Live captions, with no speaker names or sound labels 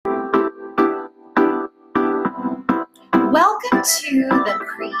Welcome to the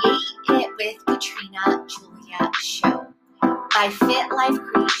Create It with Katrina Julia show by Fit Life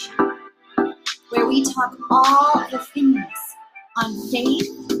Creation, where we talk all the things on faith,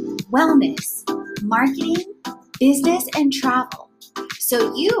 wellness, marketing, business, and travel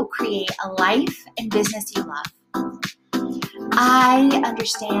so you create a life and business you love. I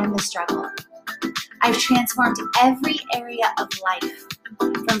understand the struggle. I've transformed every area of life,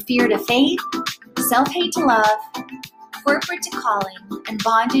 from fear to faith, self-hate to love, corporate to calling, and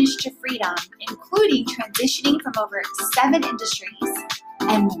bondage to freedom, including transitioning from over 7 industries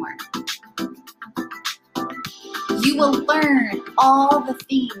and more. You will learn all the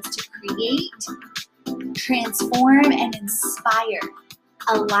things to create, transform, and inspire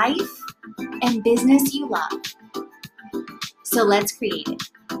a life and business you love. So let's create it.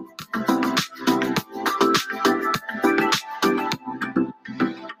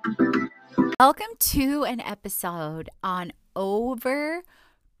 Welcome to an episode on over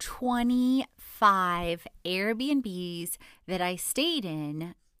 25 Airbnbs that I stayed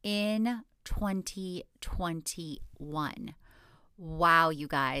in 2021. Wow, you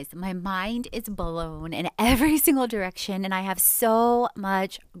guys, my mind is blown in every single direction and I have so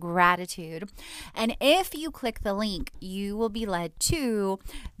much gratitude. And if you click the link, you will be led to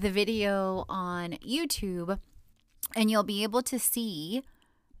the video on YouTube and you'll be able to see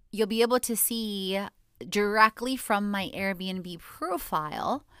directly from my Airbnb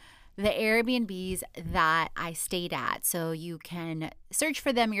profile the Airbnbs that I stayed at. So you can search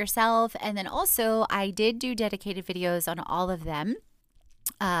for them yourself. And then also I did do dedicated videos on all of them.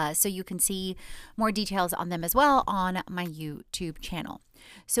 So you can see more details on them as well on my YouTube channel.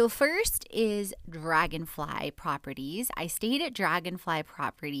 So first is Dragonfly Properties. I stayed at Dragonfly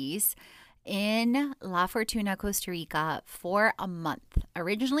Properties in La Fortuna, Costa Rica for a month.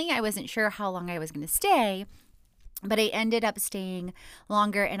 Originally, I wasn't sure how long I was going to stay, but I ended up staying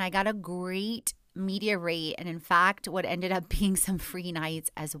longer and I got a great media rate, and in fact what ended up being some free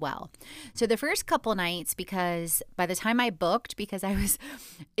nights as well. So the first couple nights, because by the time I booked, because I was,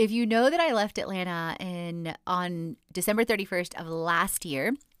 if you know that I left Atlanta on December 31st of last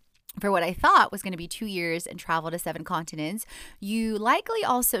year for what I thought was going to be 2 years and travel to 7 continents. You likely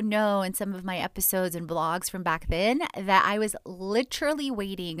also know in some of my episodes and blogs from back then that I was literally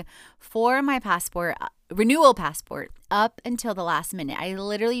waiting for my renewal passport up until the last minute. I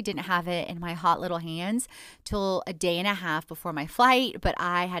literally didn't have it in my hot little hands till a day and a half before my flight, but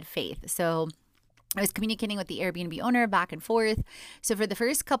I had faith. So I was communicating with the Airbnb owner back and forth. So for the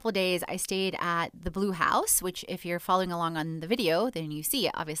first couple of days, I stayed at the Blue House, which if you're following along on the video, then you see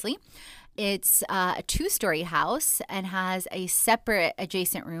it, obviously. It's a 2-story house and has a separate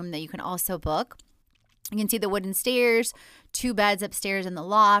adjacent room that you can also book. You can see the wooden stairs, 2 beds upstairs in the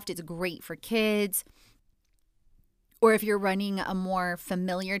loft. It's great for kids. Or if you're running a more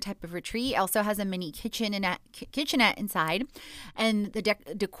familiar type of retreat, it also has a mini kitchenette inside. And the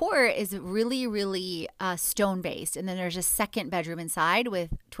decor is really, really stone-based. And then there's a second bedroom inside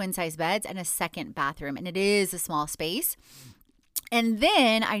with twin-size beds and a second bathroom. And it is a small space. And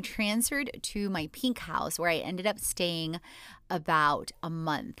then I transferred to my pink house where I ended up staying about a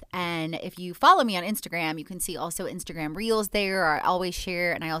month. And if you follow me on Instagram, you can see also Instagram reels there. I always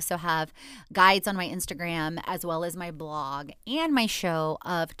share, and I also have guides on my Instagram as well as my blog and my show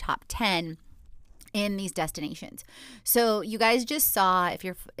of top 10 in these destinations. So you guys just saw,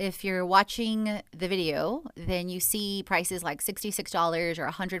 if you're watching the video, then you see prices like $66 or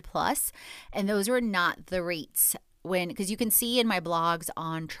 $100 plus, and those were not the rates because you can see in my blogs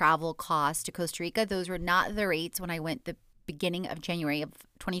on travel costs to Costa Rica, those were not the rates when I went the beginning of January of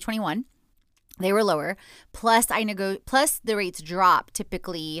 2021. They were lower. Plus the rates drop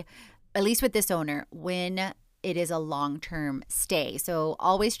typically, at least with this owner, when it is a long-term stay. So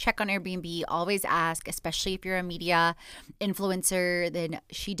always check on Airbnb, always ask, especially if you're a media influencer, then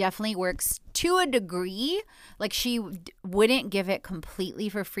she definitely works to a degree. Like she wouldn't give it completely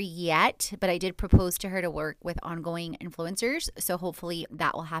for free yet, but I did propose to her to work with ongoing influencers. So hopefully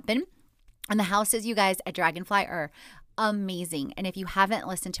that will happen. And the houses, you guys, at Dragonfly are amazing. And if you haven't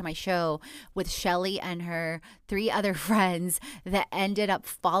listened to my show with Shelly and her 3 other friends that ended up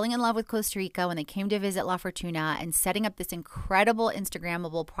falling in love with Costa Rica when they came to visit La Fortuna and setting up this incredible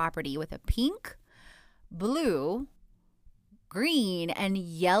Instagrammable property with a pink, blue, green, and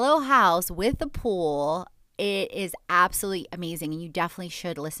yellow house with a pool, it is absolutely amazing. And you definitely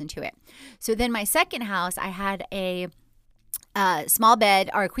should listen to it. So then my second house, I had a small bed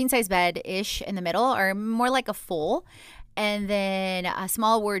or a queen size bed ish in the middle, or more like a full. and then a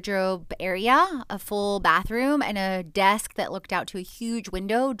small wardrobe area, a full bathroom, and a desk that looked out to a huge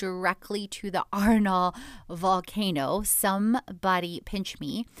window directly to the Arnall volcano. Somebody pinch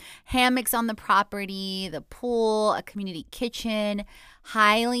me. Hammocks on the property, the pool, a community kitchen.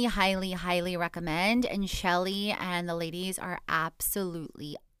 Highly, highly, highly recommend. And Shelly and the ladies are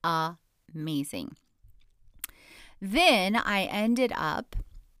absolutely amazing. Then I ended up,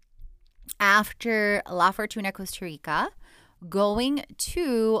 after La Fortuna, Costa Rica, going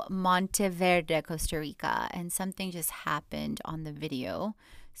to Monteverde, Costa Rica, and something just happened on the video.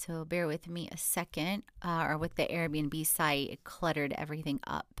 So bear with me a second, or with the Airbnb site, it cluttered everything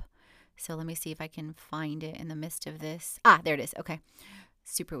up. So let me see if I can find it in the midst of this. There it is. Okay.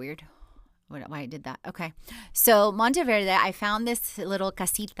 Super weird. Why I did that. Okay. So Monteverde, I found this little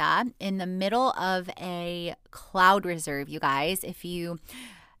casita in the middle of a cloud reserve, you guys. If you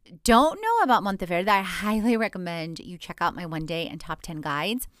don't know about Monteverde, I highly recommend you check out my 1 day and top 10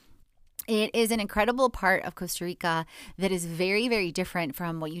 guides. It is an incredible part of Costa Rica that is very, very different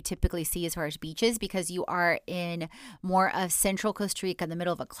from what you typically see as far as beaches, because you are in more of central Costa Rica in the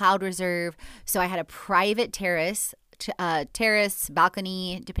middle of a cloud reserve. So I had a private terrace,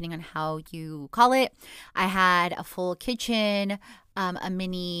 balcony, depending on how you call it. I had a full kitchen, a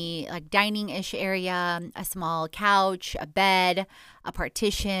mini like dining-ish area, a small couch, a bed, a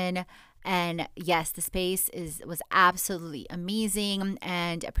partition. And yes, the space was absolutely amazing,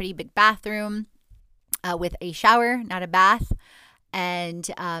 and a pretty big bathroom with a shower, not a bath. And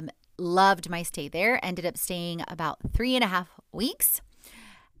loved my stay there. Ended up staying about 3.5 weeks.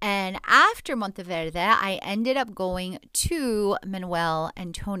 And after Monteverde, I ended up going to Manuel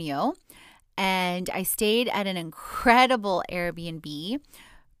Antonio, and I stayed at an incredible Airbnb.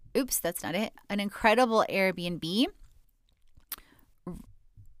 Oops, that's not it. An incredible Airbnb.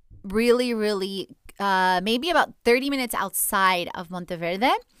 Really, really, maybe about 30 minutes outside of Monteverde,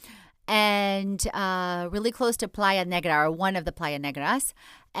 and really close to Playa Negra, or one of the Playa Negras.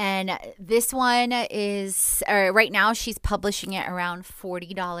 And this one is, right now she's publishing it around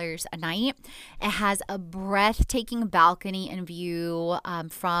 $40 a night. It has a breathtaking balcony and view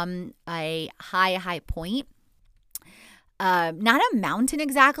from a high point. Not a mountain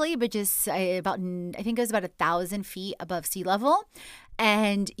exactly, but just about, I think it was about 1,000 feet above sea level.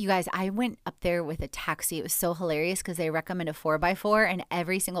 And you guys, I went up there with a taxi. It was so hilarious because they recommend a 4x4, and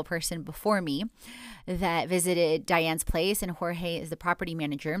every single person before me that visited Diane's place, and Jorge is the property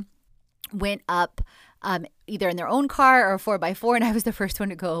manager, went up either in their own car or a 4x4, and I was the first one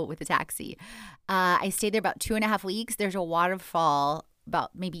to go with a taxi. I stayed there about 2.5 weeks. There's a waterfall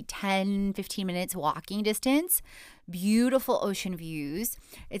about maybe 10-15 minutes walking distance. Beautiful ocean views.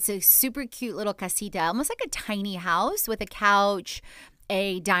 It's a super cute little casita, almost like a tiny house with a couch,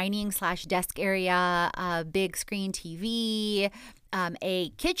 a dining/desk area, a big screen TV, a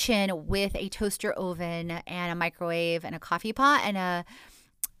kitchen with a toaster oven and a microwave and a coffee pot, and a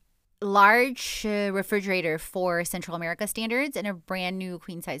large refrigerator for Central America standards, and a brand new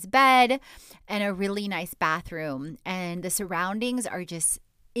queen size bed, and a really nice bathroom. And the surroundings are just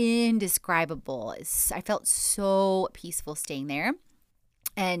indescribable. I felt so peaceful staying there.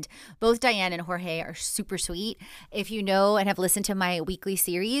 And both Diane and Jorge are super sweet. If you know and have listened to my weekly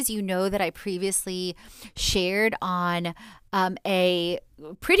series, you know that I previously shared on a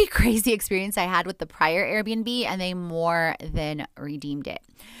pretty crazy experience I had with the prior Airbnb, and they more than redeemed it.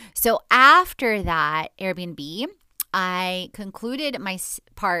 So after that Airbnb, I concluded my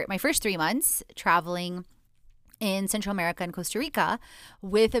first 3 months traveling in Central America and Costa Rica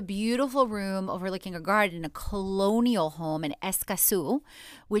with a beautiful room overlooking a garden, a colonial home in Escazú,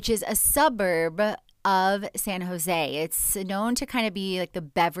 which is a suburb of San Jose. It's known to kind of be like the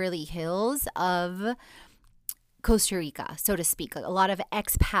Beverly Hills of Costa Rica, so to speak. A lot of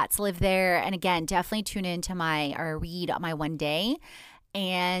expats live there. And again, definitely tune into read my 1 day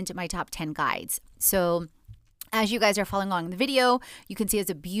and my top 10 guides. So as you guys are following along in the video, you can see it's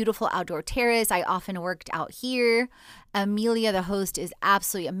a beautiful outdoor terrace. I often worked out here. Amelia, the host, is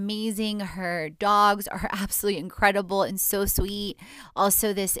absolutely amazing. Her dogs are absolutely incredible and so sweet.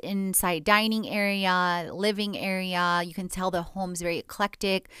 Also, this inside dining area, living area, you can tell the home's very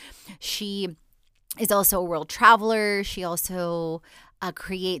eclectic. She is also a world traveler. She also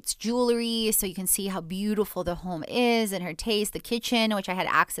creates jewelry, so you can see how beautiful the home is and her taste. The kitchen, which I had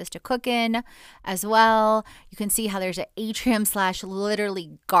access to cook in as well. You can see how there's an atrium /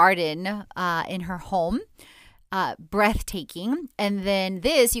 literally garden in her home. breathtaking. And then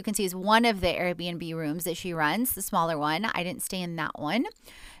this you can see is one of the Airbnb rooms that she runs, the smaller one. I didn't stay in that one.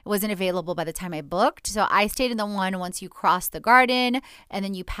 It wasn't available by the time I booked. So I stayed in the one once you cross the garden and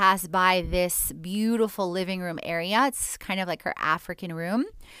then you pass by this beautiful living room area. It's kind of like her African room.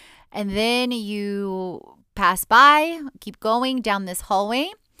 And then you pass by, keep going down this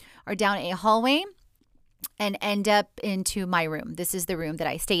hallway or down a hallway, and end up into my room. This is the room that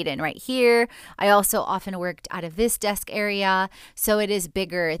I stayed in right here. I also often worked out of this desk area, so it is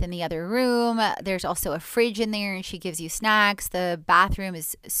bigger than the other room. There's also a fridge in there, and she gives you snacks. The bathroom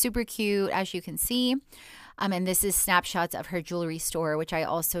is super cute, as you can see. And this is snapshots of her jewelry store, which I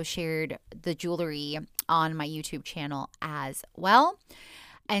also shared the jewelry on my YouTube channel as well.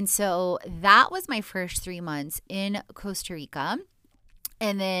 And so that was my first 3 months in Costa Rica.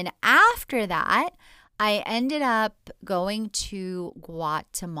 And then after that, I ended up going to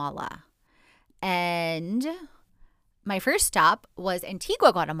Guatemala. And my first stop was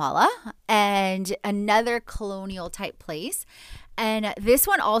Antigua, Guatemala, and another colonial type place. And this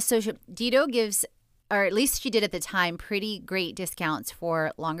one also, Dito gives, or at least she did at the time, pretty great discounts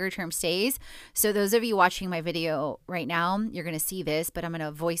for longer term stays. So those of you watching my video right now, you're going to see this, but I'm going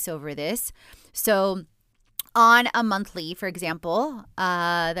to voice over this. So on a monthly, for example,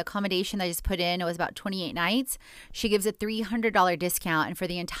 the accommodation that I just put in, it was about 28 nights. She gives a $300 discount. And for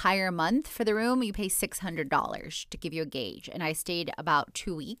the entire month for the room, you pay $600 to give you a gauge. And I stayed about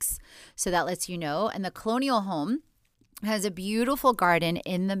 2 weeks. So that lets you know. And the colonial home has a beautiful garden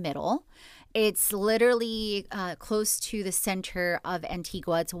in the middle. It's literally close to the center of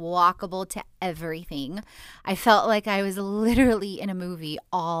Antigua. It's walkable to everything. I felt like I was literally in a movie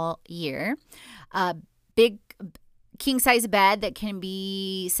all year. Big king size bed that can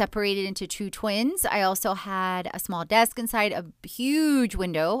be separated into 2 twins. I also had a small desk inside, a huge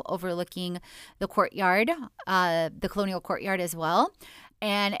window overlooking the courtyard, the colonial courtyard as well,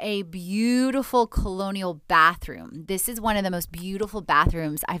 and a beautiful colonial bathroom. This is one of the most beautiful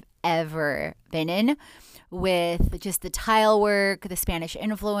bathrooms I've ever been in, with just the tile work, the Spanish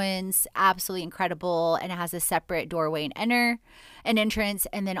influence, absolutely incredible. And it has a separate doorway and entrance,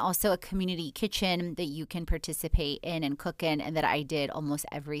 and then also a community kitchen that you can participate in and cook in, and that I did almost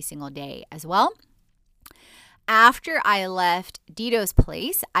every single day as well. After I left Dito's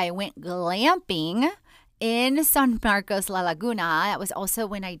place, I went glamping in San Marcos, La Laguna. That was also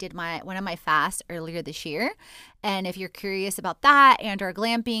when I did one of my fasts earlier this year. And if you're curious about that and or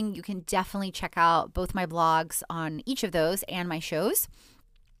glamping, you can definitely check out both my blogs on each of those and my shows.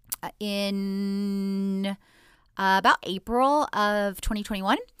 In about April of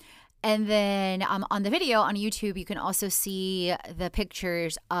 2021. And then on the video on YouTube, you can also see the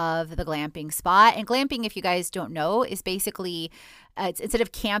pictures of the glamping spot. And glamping, if you guys don't know, is basically, instead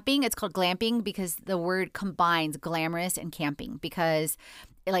of camping, it's called glamping because the word combines glamorous and camping. Because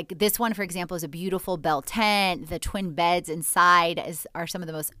like this one, for example, is a beautiful bell tent. The twin beds inside are some of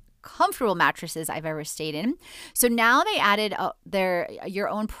the most comfortable mattresses I've ever stayed in. So now they added your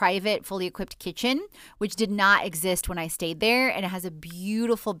own private fully equipped kitchen, which did not exist when I stayed there, and it has a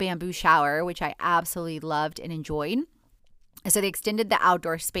beautiful bamboo shower, which I absolutely loved and enjoyed. So they extended the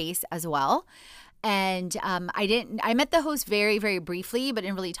outdoor space as well. And I met the host very, very briefly, but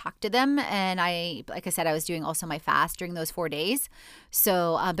didn't really talk to them. And like I said, I was doing also my fast during those 4 days.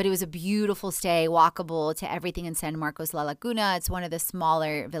 So, but it was a beautiful stay, walkable to everything in San Marcos, La Laguna. It's one of the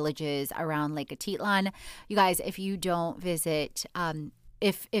smaller villages around Lake Atitlan. You guys, if you don't visit,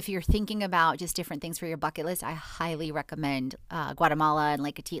 if you're thinking about just different things for your bucket list, I highly recommend Guatemala and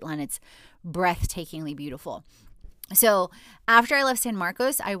Lake Atitlan. It's breathtakingly beautiful. So after I left San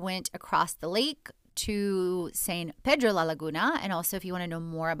Marcos, I went across the lake to San Pedro La Laguna. And also, if you want to know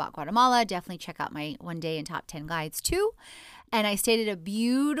more about Guatemala, definitely check out my 1 day and top 10 guides too. And I stayed at a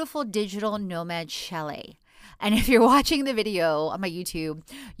beautiful digital nomad chalet. And if you're watching the video on my YouTube,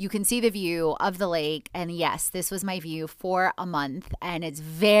 you can see the view of the lake. And yes, this was my view for a month. And it's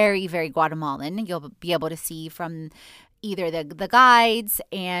very, very Guatemalan. You'll be able to see from either the guides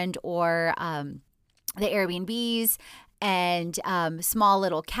and or the Airbnbs, and small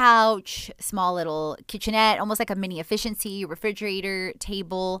little couch, small little kitchenette, almost like a mini efficiency refrigerator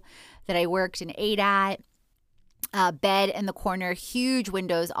table that I worked and ate at. Bed in the corner, huge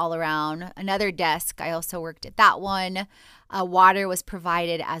windows all around. Another desk, I also worked at that one. Water was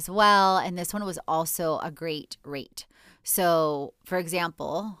provided as well, and this one was also a great rate. So, for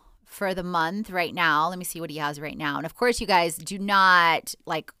example, for the month right now, let me see what he has right now. And of course, you guys do not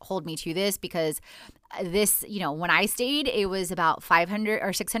like hold me to this, because this, when I stayed, it was about $500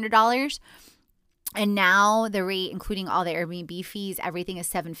 or $600. And now the rate, including all the Airbnb fees, everything is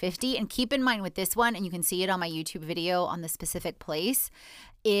 $750. And keep in mind with this one, and you can see it on my YouTube video on the specific place,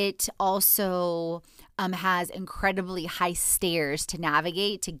 it also has incredibly high stairs to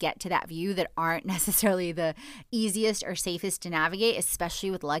navigate to get to that view that aren't necessarily the easiest or safest to navigate,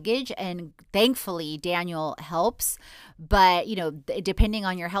 especially with luggage. And thankfully, Daniel helps. But, you know, depending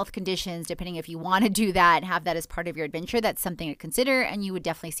on your health conditions, depending if you want to do that and have that as part of your adventure, that's something to consider. And you would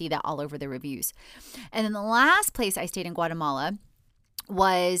definitely see that all over the reviews. And then the last place I stayed in Guatemala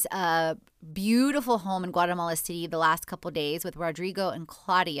was a beautiful home in Guatemala City the last couple of days with Rodrigo and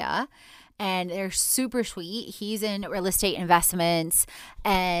Claudia. And they're super sweet. He's in real estate investments,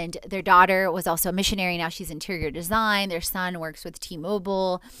 and their daughter was also a missionary. Now she's interior design. Their son works with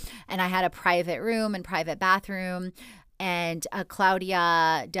T-Mobile, and I had a private room and private bathroom. And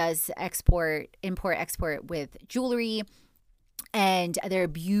Claudia does import-export with jewelry. And they're a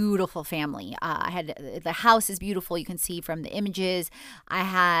beautiful family. The house is beautiful. You can see from the images. I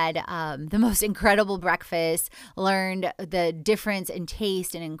had the most incredible breakfast, learned the difference in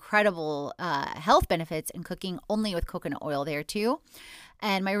taste and incredible health benefits in cooking only with coconut oil there too.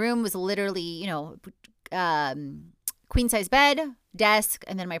 And my room was literally, queen size bed, desk,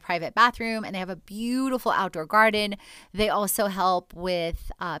 and then my private bathroom. And they have a beautiful outdoor garden. They also help with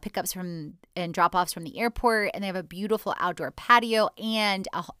pickups and drop-offs from the airport. And they have a beautiful outdoor patio and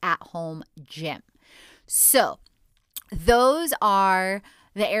a at-home gym. So those are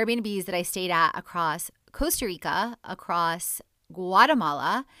the Airbnbs that I stayed at across Costa Rica, across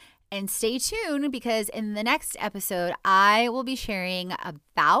Guatemala. And stay tuned, because in the next episode, I will be sharing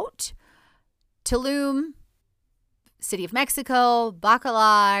about Tulum, City of Mexico,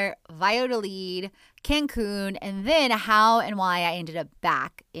 Bacalar, Valladolid, Cancun, and then how and why I ended up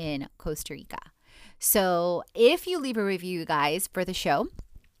back in Costa Rica. So if you leave a review, guys, for the show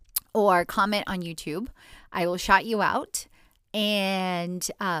or comment on YouTube, I will shout you out. And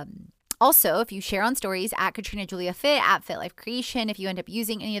also, if you share on stories at Katrina Julia Fit, at Fit Life Creation, if you end up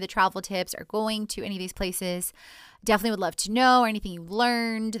using any of the travel tips or going to any of these places, definitely would love to know, or anything you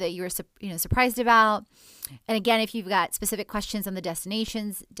learned that you were surprised about. And again, if you've got specific questions on the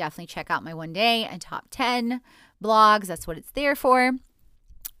destinations, definitely check out my 1 day and top 10 blogs. That's what it's there for.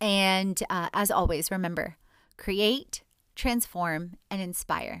 And as always, remember, create, transform, and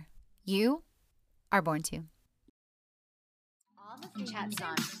inspire. You are born to. Chats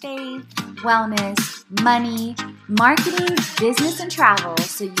on faith, wellness, money, marketing, business, and travel,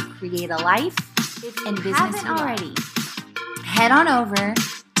 so you create a life and business already. Head on over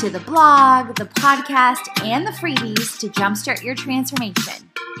to the blog, the podcast, and the freebies to jumpstart your transformation.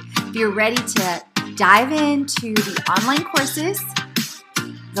 If you're ready to dive into the online courses,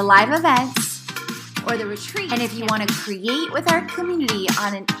 the live events, or the retreat, and if you want to create with our community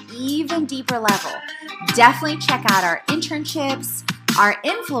on an even deeper level, definitely check out our internships, our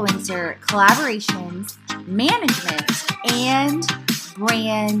influencer collaborations, management, and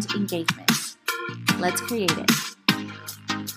brand engagement. Let's create it.